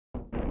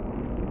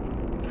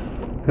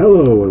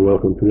Hello and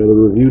welcome to another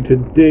review.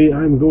 Today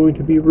I'm going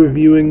to be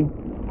reviewing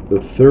the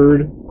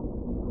third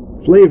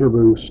flavor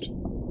boost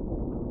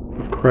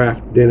of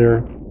Kraft dinner.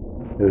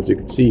 And as you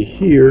can see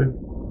here,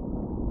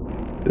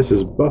 this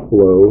is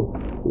buffalo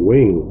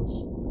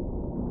wings.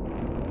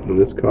 And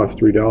this cost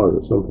 $3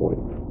 at some point.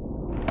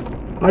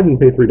 I didn't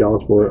pay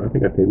 $3 for it. I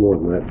think I paid more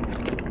than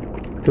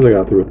that because I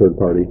got it through a third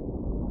party.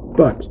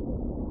 But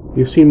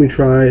you've seen me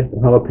try the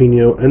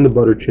jalapeno and the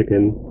butter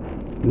chicken.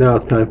 Now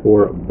it's time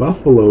for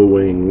buffalo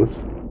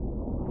wings.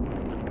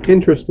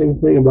 Interesting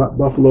thing about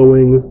buffalo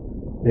wings,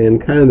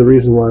 and kind of the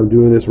reason why I'm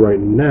doing this right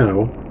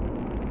now,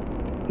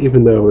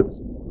 even though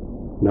it's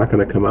not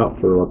going to come out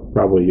for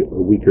probably a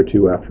week or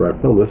two after I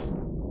film this,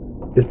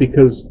 is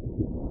because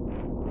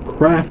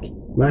Kraft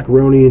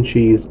Macaroni and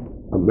Cheese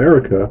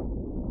America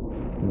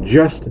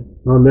just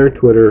on their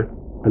Twitter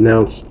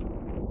announced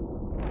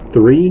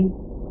 3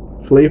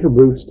 Flavor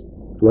Boost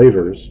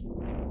flavors,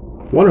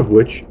 one of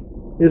which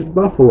is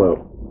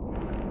buffalo.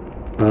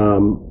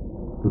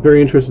 I'm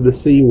very interested to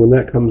see when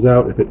that comes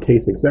out if it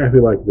tastes exactly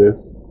like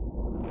this,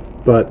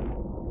 but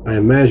I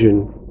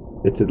imagine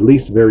it's at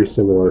least very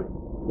similar,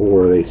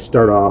 or they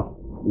start off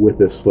with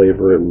this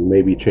flavor and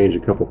maybe change a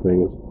couple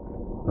things,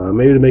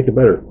 maybe to make it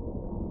better.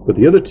 But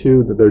the other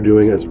 2 that they're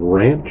doing is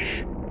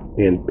ranch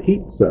and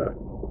pizza.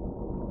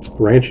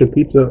 Ranch and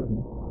pizza,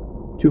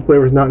 2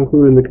 flavors not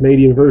included in the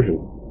Canadian version.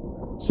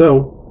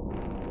 So,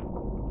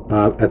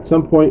 at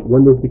some point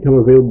when those become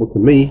available to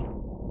me,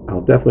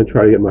 I'll definitely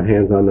try to get my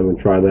hands on them and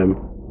try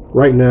them.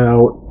 Right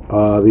now,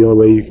 the only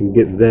way you can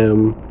get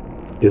them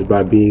is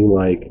by being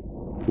like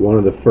one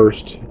of the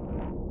first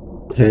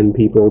 10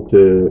 people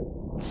to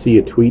see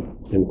a tweet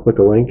and click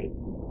a link,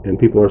 and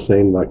people are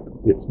saying like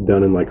it's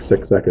done in like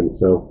 6 seconds,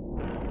 so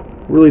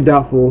really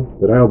doubtful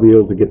that I'll be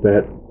able to get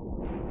that.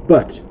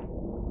 But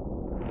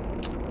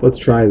let's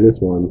try this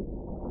one.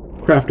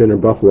 Kraft Dinner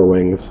Buffalo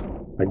Wings.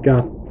 I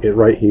got it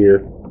right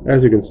here.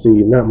 As you can see,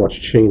 not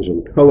much change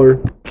in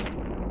color.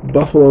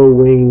 Buffalo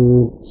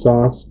wing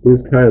sauce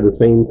is kind of the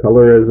same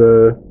color as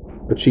a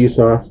cheese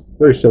sauce.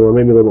 Very similar,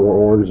 maybe a little more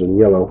orange and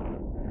yellow.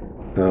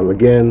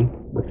 Again,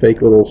 the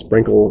fake little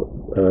sprinkle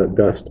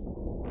dust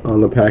on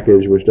the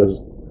package, which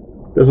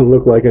doesn't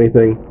look like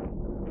anything.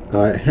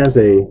 It has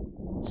a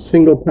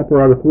single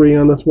pepper out of 3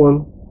 on this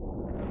one.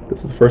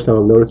 This is the first time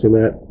I'm noticing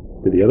that.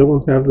 Did the other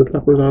ones have the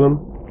peppers on them?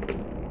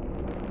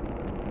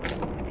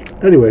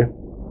 Anyway,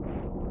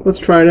 let's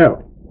try it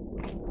out.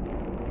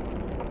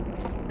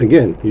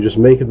 Again, you just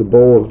make the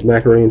bowl of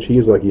macaroni and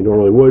cheese like you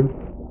normally would,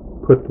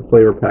 put the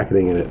flavor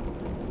packaging in it,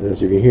 and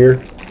as you can hear,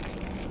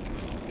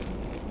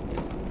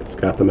 it's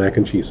got the mac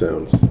and cheese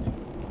sounds.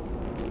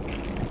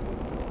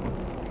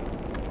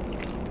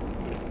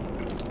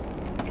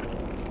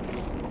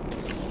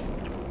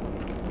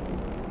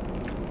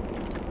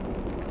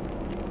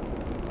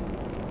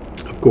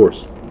 Of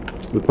course,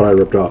 the part I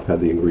ripped off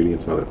had the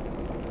ingredients on it.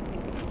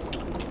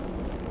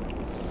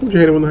 Don't you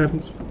hate it when that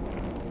happens?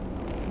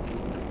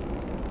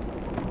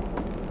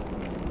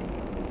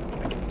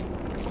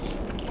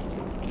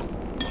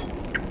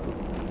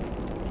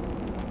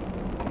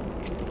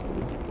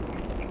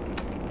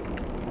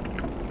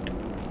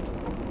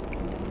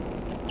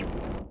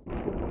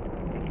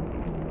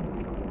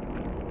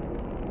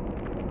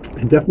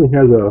 It definitely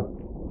has a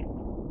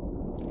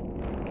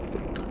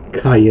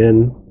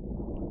cayenne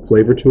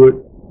flavor to it.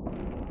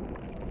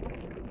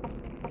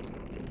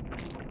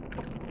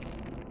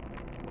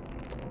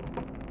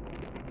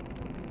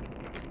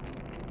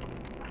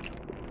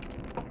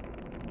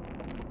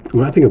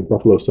 When I think of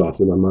buffalo sauce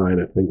in my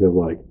mind, I think of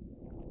like,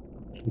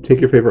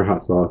 take your favorite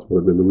hot sauce,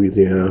 whether it be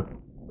Louisiana,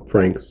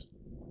 Frank's,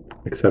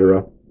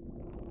 etc.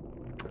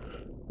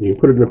 You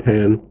can put it in a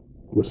pan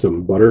with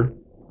some butter.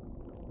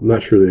 I'm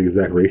not sure the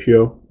exact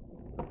ratio.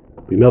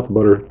 You melt the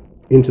butter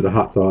into the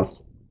hot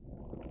sauce.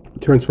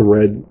 It turns from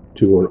red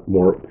to a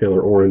more paler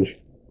orange.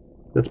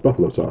 That's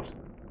buffalo sauce.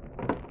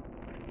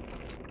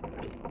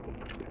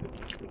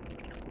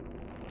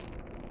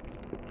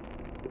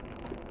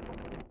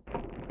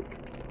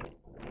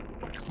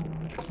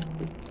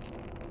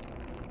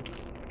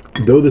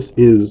 Though this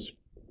is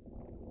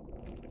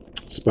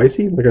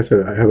spicy, like I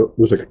said,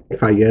 there's a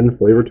cayenne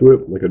flavor to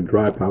it, like a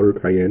dry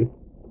powdered cayenne.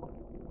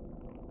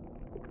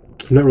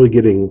 I'm not really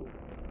getting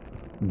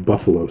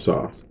buffalo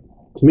sauce.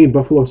 To me,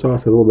 buffalo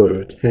sauce has a little bit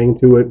of a tang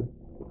to it.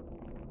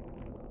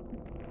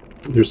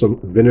 There's some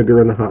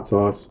vinegar in the hot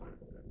sauce,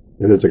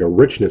 and there's like a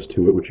richness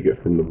to it, which you get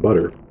from the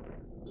butter.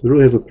 So it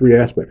really has a 3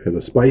 aspects. It has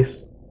a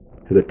spice,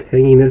 has a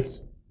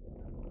tanginess,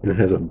 and it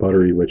has a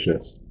buttery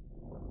richness.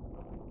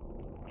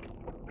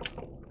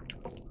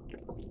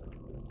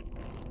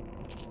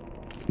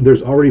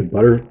 There's already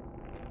butter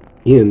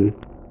in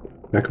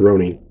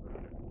macaroni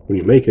when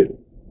you make it.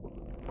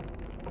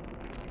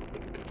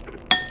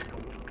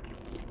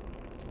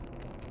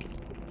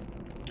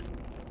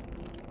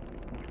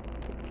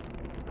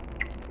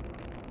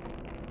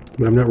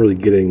 But I'm not really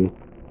getting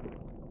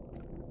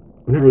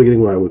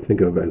what I would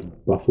think of as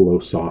buffalo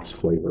sauce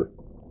flavor.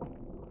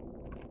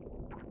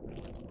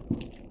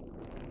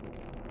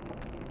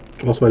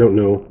 Also, I don't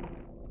know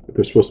if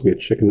there's supposed to be a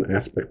chicken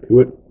aspect to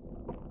it.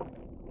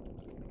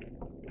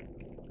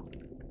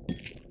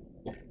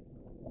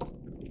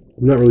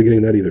 I'm not really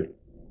getting that either.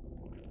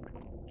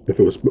 If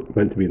it was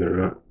meant to be there or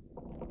not.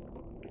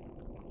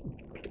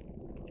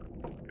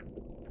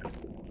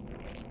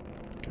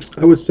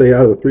 I would say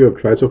out of the three I've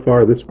tried so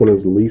far, this one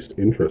is least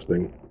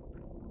interesting.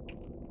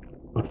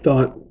 I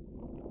thought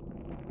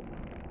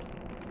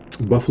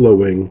buffalo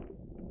wing,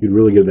 you'd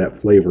really get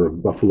that flavor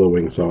of buffalo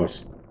wing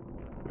sauce.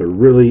 But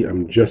really,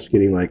 I'm just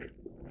getting like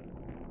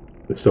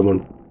if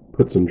someone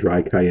put some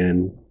dry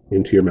cayenne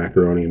into your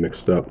macaroni and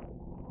mixed up.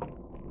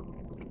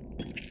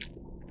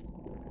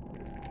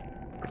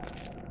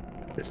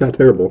 It's not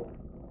terrible.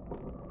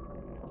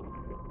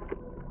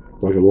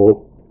 Like a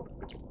little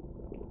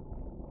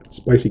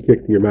spicy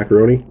kick to your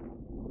macaroni.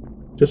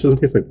 Just doesn't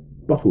taste like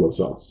buffalo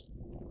sauce.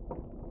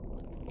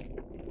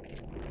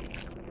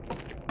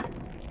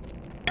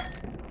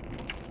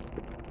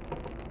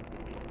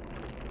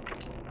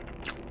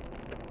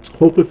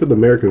 Hopefully for the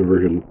American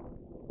version,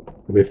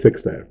 they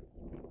fix that.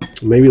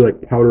 Maybe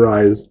like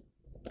powderize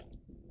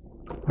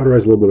a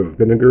little bit of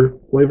vinegar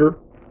flavor.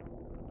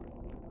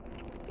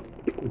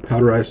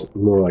 Powderize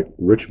more like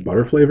rich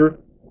butter flavor.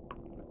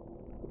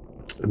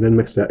 And then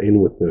mix that in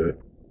with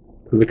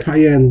because the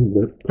cayenne,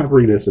 the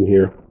pepperiness in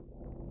here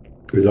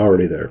is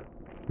already there.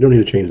 You don't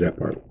need to change that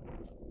part.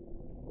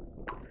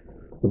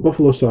 The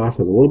buffalo sauce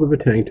has a little bit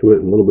of a tang to it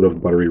and a little bit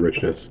of buttery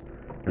richness.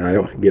 And I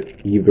don't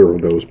get either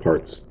of those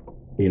parts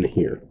in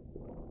here.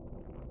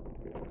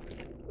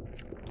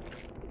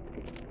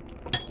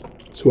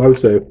 So I would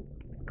say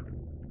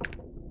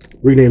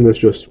rename this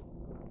just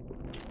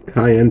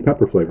cayenne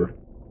pepper flavor.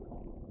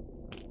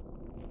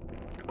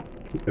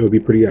 It would be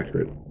pretty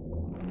accurate.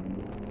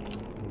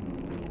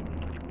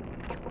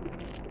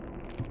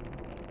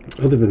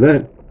 Other than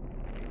that,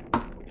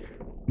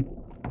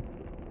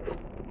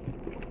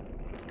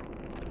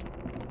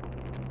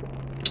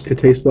 it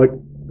tastes like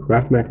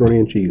Kraft macaroni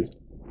and cheese.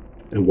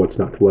 And what's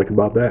not to like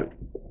about that?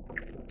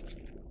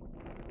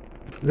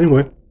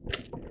 Anyway,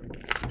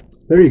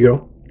 there you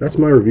go. That's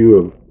my review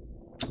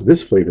of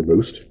this flavor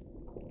boost.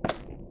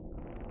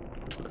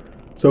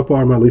 So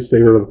far, my least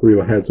favorite of the three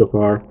I've had so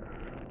far.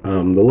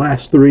 The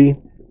last three,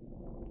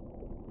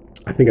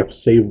 I think I've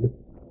saved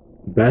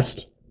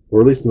best, or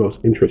at least the most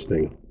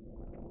interesting,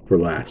 for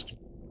last.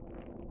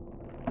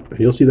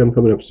 You'll see them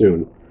coming up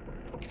soon.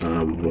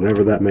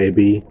 Whenever that may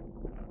be.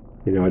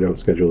 You know, I don't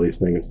schedule these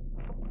things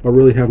or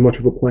really have much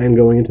of a plan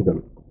going into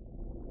them.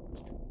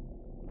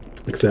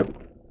 Except,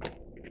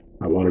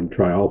 I wanted to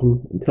try all of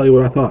them and tell you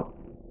what I thought.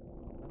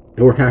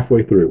 And we're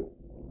halfway through.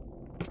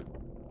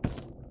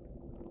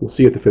 We'll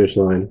see you at the finish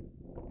line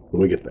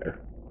when we get there.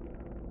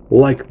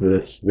 Like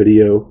this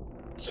video,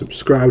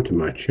 subscribe to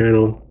my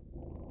channel,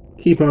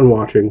 keep on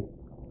watching.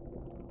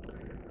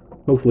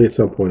 Hopefully at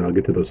some point I'll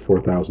get to those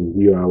 4,000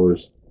 view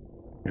hours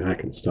and I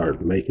can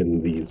start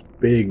making these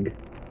big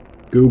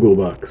Google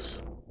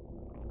bucks.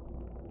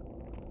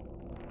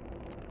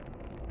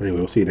 Anyway,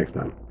 we'll see you next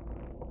time.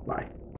 Bye.